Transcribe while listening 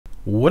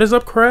What is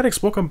up,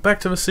 Critics? Welcome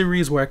back to the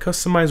series where I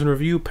customize and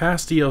review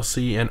past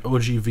DLC and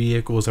OG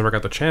vehicles I never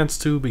got the chance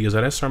to because I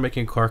didn't start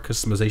making car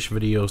customization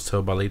videos till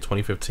about late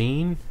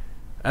 2015.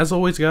 As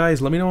always,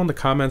 guys, let me know in the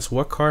comments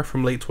what car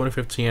from late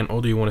 2015 and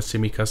older you want to see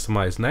me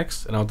customize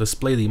next, and I'll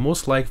display the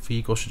most liked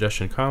vehicle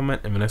suggestion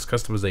comment in the next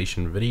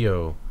customization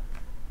video.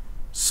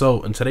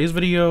 So, in today's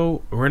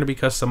video, we're going to be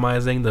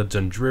customizing the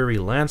Dundreary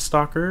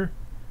Landstalker.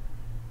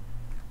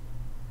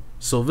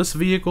 So this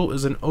vehicle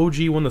is an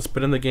OG one that's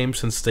been in the game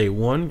since day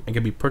one and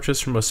can be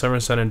purchased from a San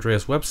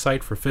Andreas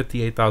website for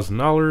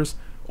 $58,000,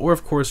 or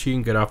of course you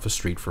can get off the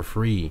street for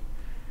free.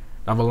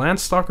 Now the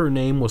Landstalker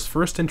name was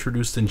first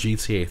introduced in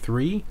GTA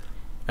 3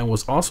 and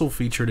was also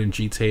featured in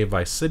GTA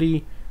Vice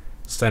City,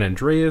 San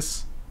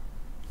Andreas,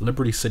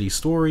 Liberty City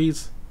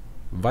Stories,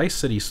 Vice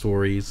City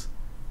Stories,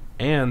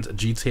 and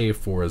GTA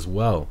 4 as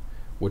well,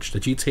 which the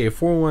GTA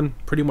 4 one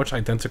pretty much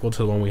identical to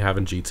the one we have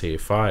in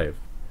GTA 5.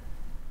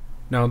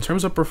 Now, in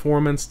terms of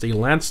performance, the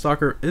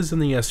Landstalker is in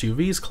the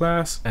SUVs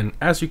class, and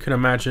as you can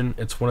imagine,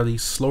 it's one of the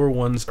slower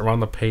ones around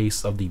the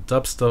pace of the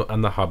Dubsta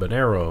and the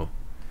Habanero.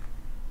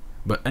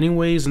 But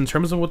anyways, in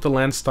terms of what the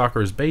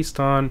Landstalker is based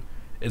on,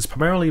 it's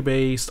primarily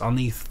based on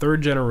the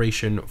third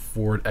generation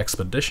Ford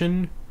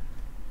Expedition,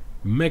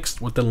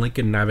 mixed with the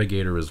Lincoln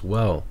Navigator as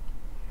well.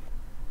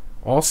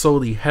 Also,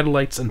 the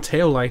headlights and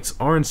taillights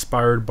are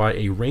inspired by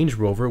a Range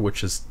Rover,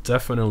 which is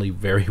definitely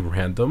very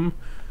random.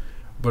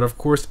 But of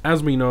course,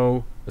 as we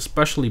know,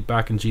 especially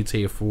back in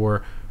GTA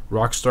 4,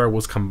 Rockstar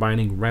was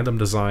combining random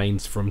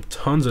designs from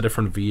tons of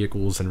different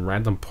vehicles and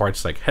random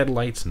parts like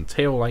headlights and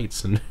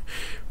taillights and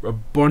a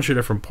bunch of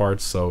different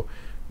parts, so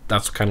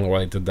that's kind of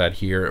why I did that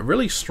here. A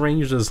really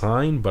strange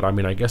design, but I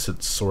mean, I guess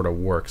it sort of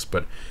works.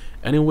 But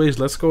anyways,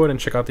 let's go ahead and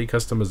check out the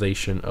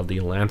customization of the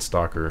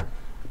Landstalker.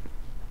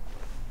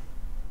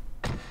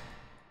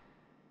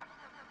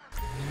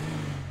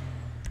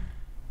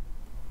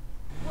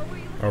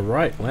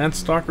 Alright,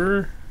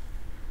 Landstalker.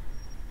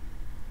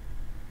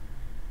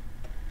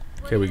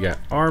 Okay, we got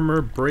armor,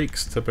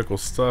 brakes, typical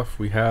stuff.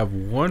 We have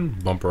one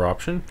bumper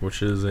option,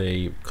 which is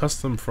a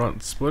custom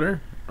front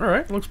splitter.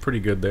 Alright, looks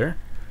pretty good there.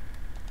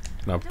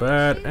 Not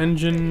bad.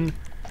 Engine,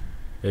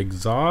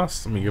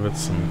 exhaust. Let me give it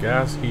some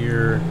gas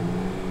here.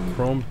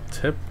 Chrome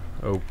tip.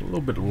 Oh, a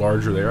little bit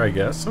larger there, I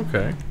guess.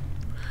 Okay.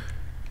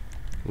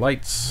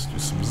 Lights, do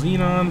some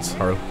xenons.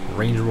 Our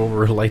Range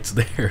Rover lights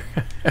there.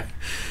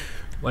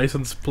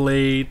 License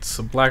plate,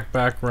 a black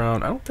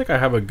background. I don't think I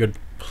have a good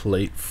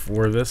plate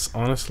for this,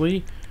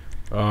 honestly.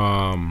 You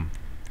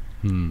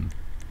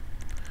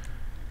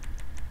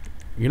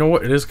know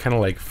what? It is kind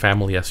of like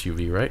family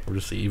SUV, right? We're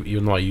just,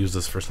 even though I use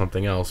this for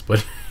something else,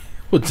 but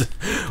we'll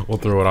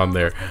throw it on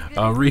there.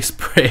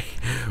 Respray.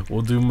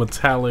 We'll do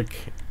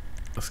metallic.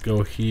 Let's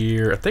go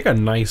here. I think a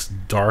nice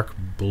dark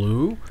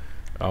blue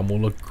will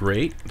look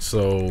great.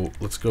 So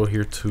let's go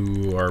here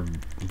to our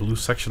blue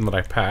section that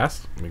I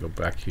passed. Let me go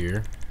back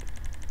here.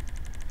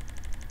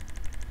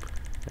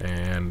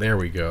 And there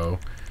we go.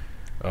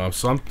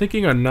 So I'm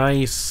thinking a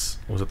nice,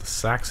 was it the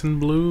Saxon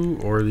blue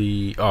or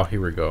the, oh,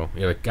 here we go.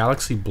 Yeah, the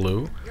Galaxy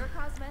blue.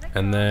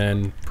 And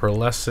then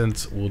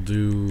pearlescent, we'll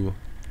do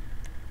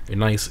a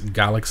nice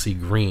Galaxy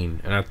green.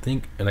 And I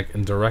think like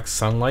in direct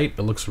sunlight,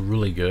 it looks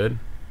really good.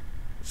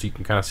 So you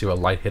can kind of see what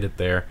light hit it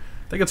there.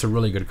 I think it's a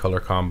really good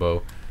color combo.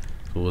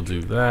 So we'll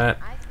do that.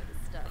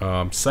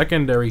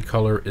 Secondary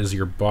color is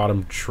your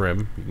bottom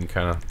trim. You can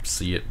kind of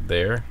see it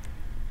there.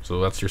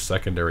 So that's your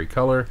secondary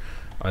color.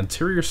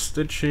 Interior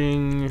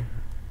stitching,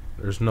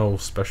 there's no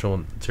special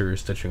interior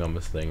stitching on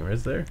this thing,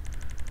 is there?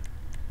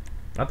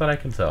 Not that I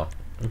can tell.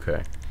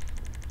 Okay.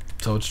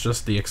 So it's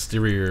just the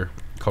exterior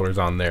colors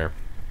on there.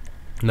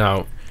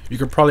 Now, you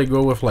could probably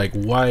go with like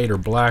white or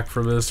black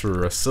for this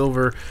or a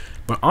silver,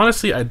 but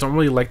honestly, I don't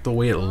really like the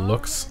way it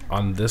looks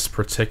on this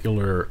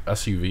particular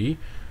SUV.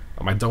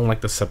 I don't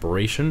like the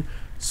separation,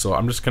 so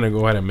I'm just going to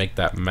go ahead and make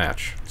that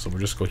match. So we'll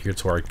just go here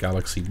to our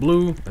Galaxy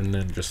blue and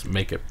then just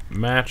make it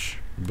match.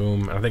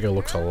 Boom. I think it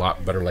looks a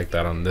lot better like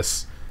that on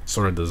this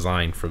sort of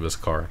design for this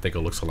car. I think it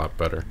looks a lot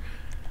better.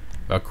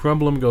 Crew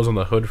emblem goes on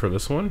the hood for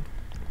this one.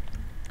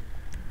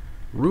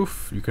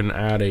 Roof, you can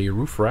add a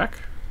roof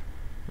rack.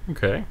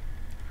 Okay.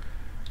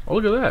 Oh,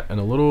 look at that. And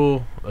a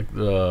little, like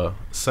the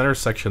center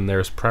section there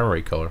is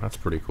primary color. That's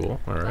pretty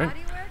cool. Alright.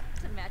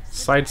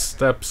 Side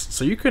steps.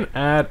 So you can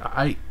add,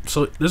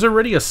 so there's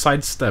already a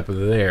side step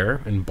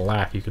there in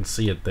black. You can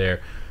see it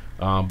there.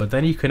 But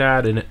then you can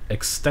add an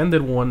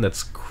extended one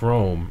that's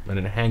chrome and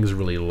it hangs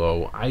really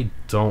low. I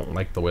don't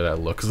like the way that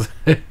looks.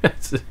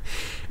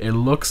 It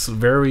looks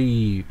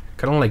very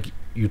kind of like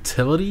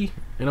utility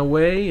in a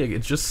way.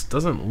 It just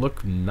doesn't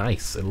look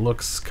nice. It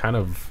looks kind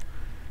of,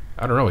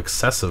 I don't know,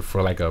 excessive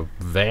for like a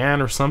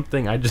van or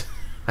something. I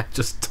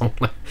just don't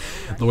like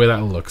the way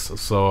that looks.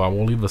 So I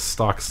will leave the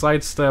stock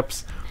side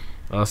steps.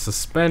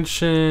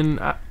 Suspension,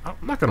 I'm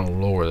not going to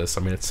lower this.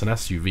 I mean, it's an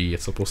SUV.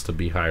 It's supposed to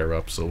be higher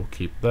up, so we'll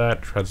keep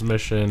that.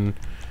 Transmission,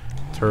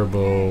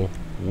 turbo,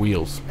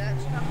 wheels.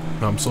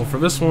 So for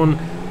this one,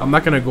 I'm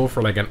not going to go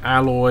for like an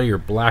alloy or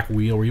black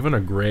wheel or even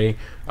a gray.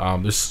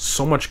 There's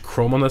so much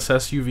chrome on this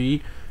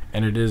SUV.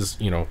 and it is,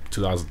 you know,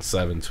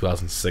 2007,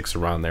 2006,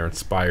 around there,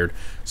 inspired.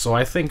 So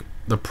I think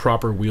the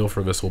proper wheel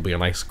for this will be a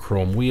nice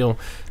chrome wheel.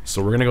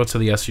 So we're gonna go to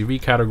the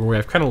SUV category.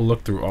 I've kind of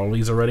looked through all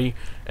these already,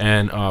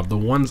 and the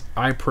ones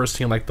I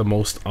personally like the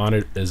most on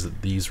it is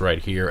these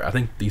right here. I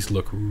think these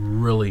look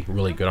really,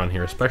 really good on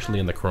here, especially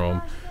in the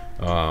chrome.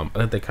 I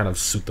think they kind of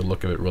suit the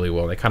look of it really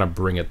well. They kind of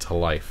bring it to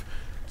life.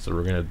 So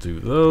we're gonna do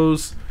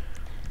those.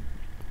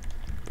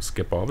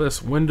 Skip all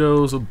this.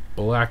 Windows, we'll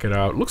black it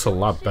out. It looks a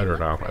lot better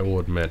now, I will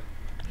admit.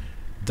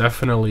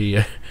 Definitely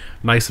a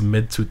nice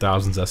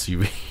mid-2000s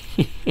SUV.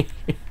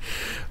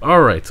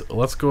 Alright,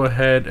 let's go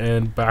ahead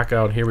and back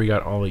out here. We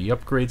got all the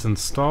upgrades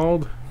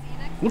installed.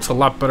 Looks a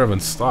lot better than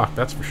stock,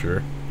 that's for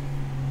sure.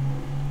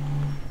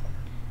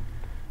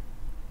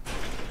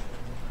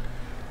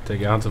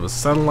 Take it out to the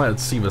sunlight.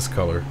 Let's see this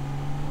color.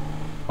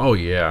 Oh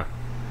yeah.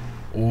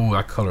 Oh,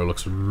 that color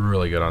looks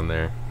really good on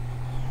there.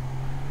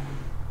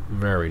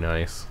 Very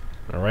nice.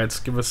 Alright, let's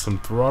give us some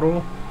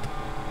throttle.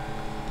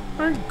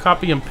 Alright,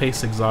 copy and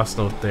paste exhaust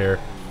note there.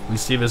 We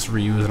see this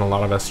reused in a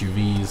lot of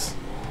SUVs.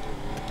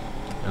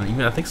 And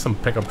even, I think, some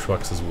pickup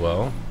trucks as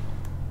well.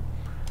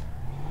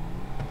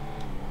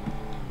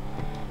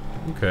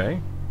 Okay.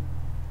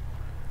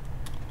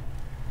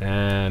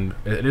 And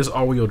it is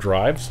all-wheel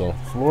drive, so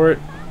floor it.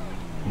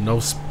 No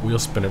wheel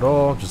spin at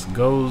all, just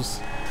goes.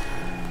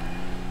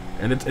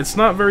 And it's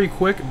not very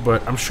quick,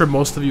 but I'm sure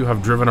most of you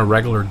have driven a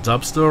regular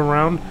Dubsta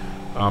around.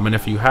 And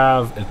if you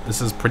have, this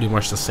is pretty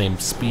much the same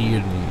speed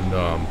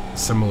and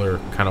similar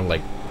kind of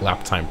like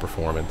lap time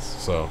performance.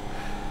 So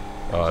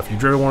if you've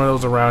driven one of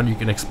those around, you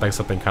can expect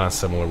something kind of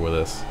similar with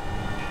this.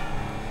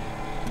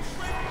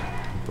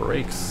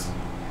 Brakes.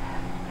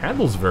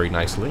 Handles very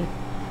nicely.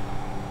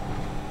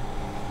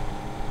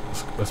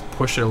 Let's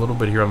push it a little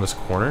bit here on this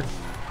corner.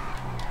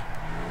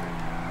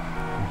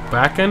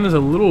 Back end is a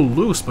little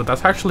loose, but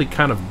that's actually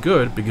kind of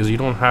good because you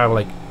don't have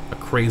like a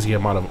crazy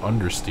amount of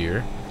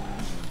understeer.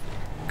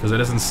 Because it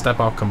doesn't step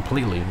out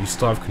completely. You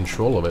still have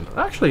control of it.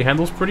 Actually, it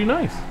handles pretty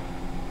nice.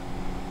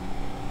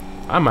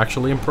 I'm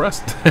actually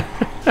impressed.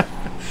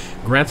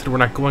 Granted, we're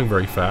not going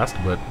very fast,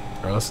 but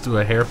let's do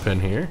a hairpin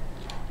here.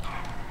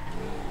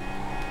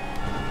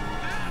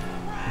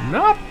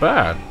 Not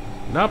bad.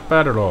 Not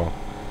bad at all.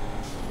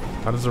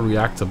 How does it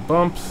react to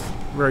bumps?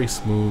 Very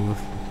smooth.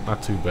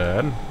 Not too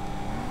bad.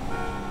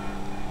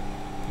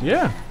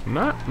 Yeah,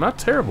 not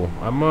terrible.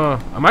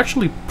 I'm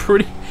actually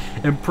pretty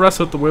impressed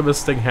with the way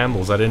this thing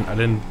handles. I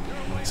didn't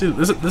see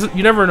this.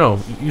 You never know.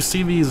 You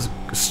see these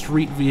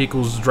street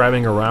vehicles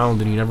driving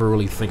around, and you never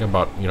really think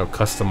about, you know,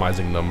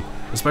 customizing them.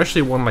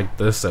 Especially one like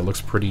this that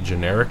looks pretty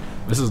generic.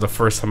 This is the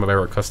first time I've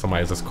ever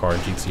customized this car in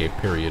GTA.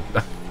 Period.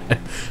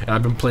 And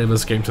I've been playing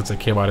this game since it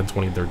came out in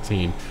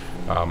 2013.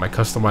 I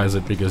customized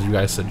it because you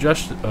guys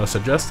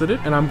suggested it,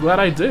 and I'm glad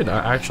I did.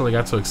 I actually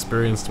got to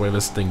experience the way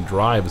this thing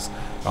drives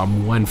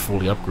when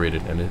fully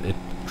upgraded, and it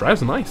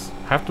drives nice.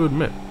 Have to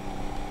admit.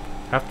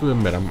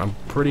 I'm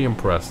pretty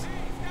impressed.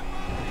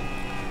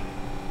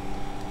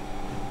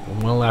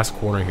 One last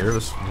corner here.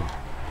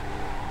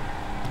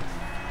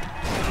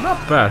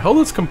 Not bad. Held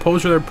its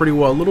composure there pretty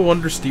well. A little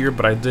understeer,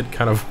 but I did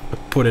kind of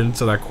put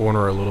into that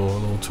corner a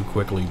little too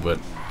quickly,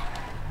 but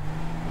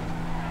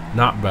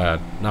not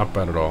bad. Not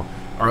bad at all.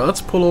 Alright,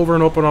 let's pull over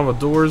and open all the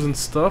doors and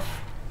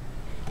stuff.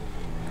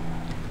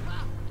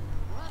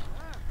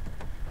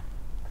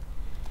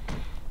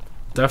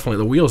 Definitely,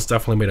 the wheels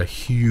definitely made a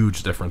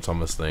huge difference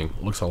on this thing.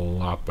 It looks a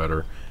lot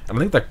better. And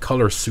I think that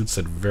color suits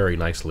it very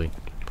nicely.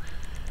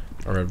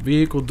 Alright,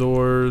 vehicle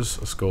doors.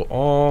 Let's go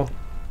all.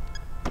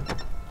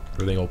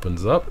 Everything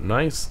opens up.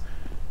 Nice.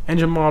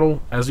 Engine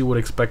model, as you would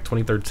expect,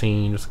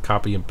 2013. Just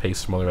copy and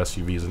paste from other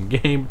SUVs in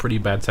game. Pretty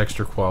bad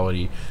texture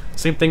quality.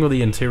 Same thing with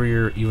the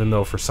interior, even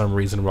though for some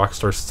reason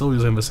Rockstar's still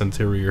using this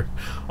interior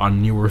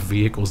on newer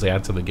vehicles they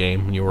add to the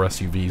game, newer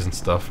SUVs and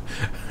stuff.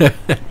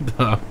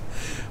 And,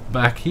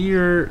 back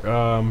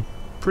here,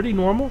 pretty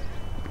normal.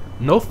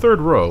 No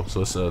third row,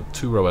 so it's a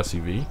 2-row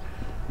SUV.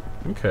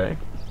 Okay.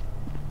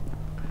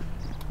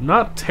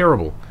 Not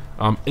terrible.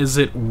 Is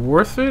it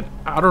worth it?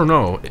 I don't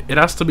know. It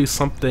has to be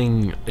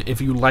something,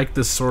 if you like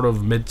this sort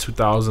of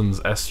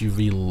mid-2000s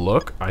SUV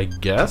look, I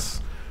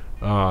guess.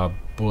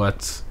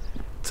 But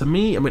to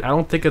me, I mean, I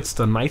don't think it's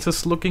the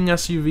nicest looking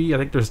SUV. I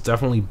think there's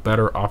definitely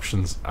better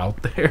options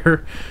out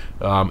there.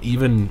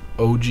 Even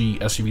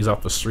OG SUVs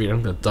off the street. I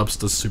think the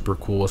Dubsta's super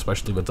cool,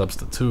 especially the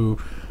Dubsta 2.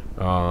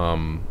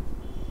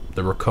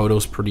 The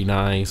Rakoto's pretty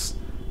nice.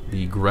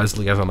 The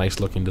Grizzly has a nice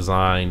looking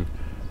design.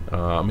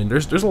 I mean,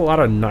 there's a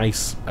lot of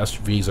nice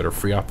SUVs that are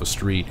free off the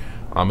street,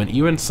 and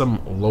even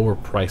some lower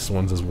priced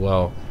ones as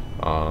well.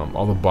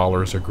 All the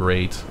Ballers are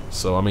great,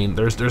 so I mean,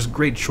 there's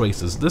great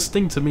choices. This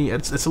thing to me,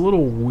 it's a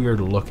little weird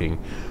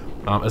looking,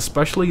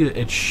 especially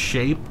its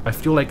shape. I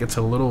feel like it's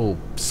a little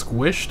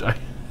squished.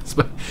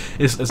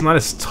 It's not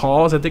as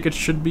tall as I think it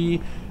should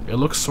be. It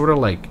looks sort of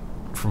like,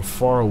 from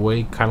far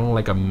away, kind of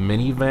like a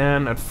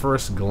minivan at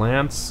first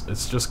glance.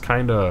 It's just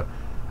kind of,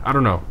 I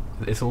don't know.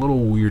 It's a little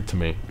weird to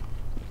me.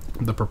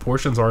 The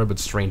proportions are a bit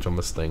strange on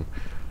this thing,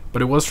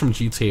 but it was from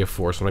GTA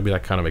 4, so maybe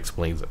that kind of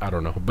explains it. I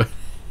don't know, but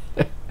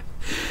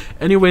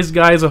Anyways,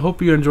 guys, I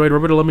hope you enjoyed.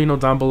 Remember to let me know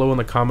down below in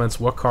the comments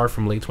what car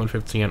from late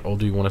 2015 and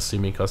older you want to see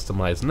me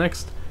customize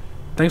next.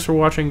 Thanks for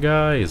watching,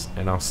 guys,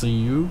 and I'll see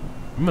you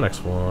in the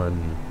next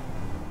one.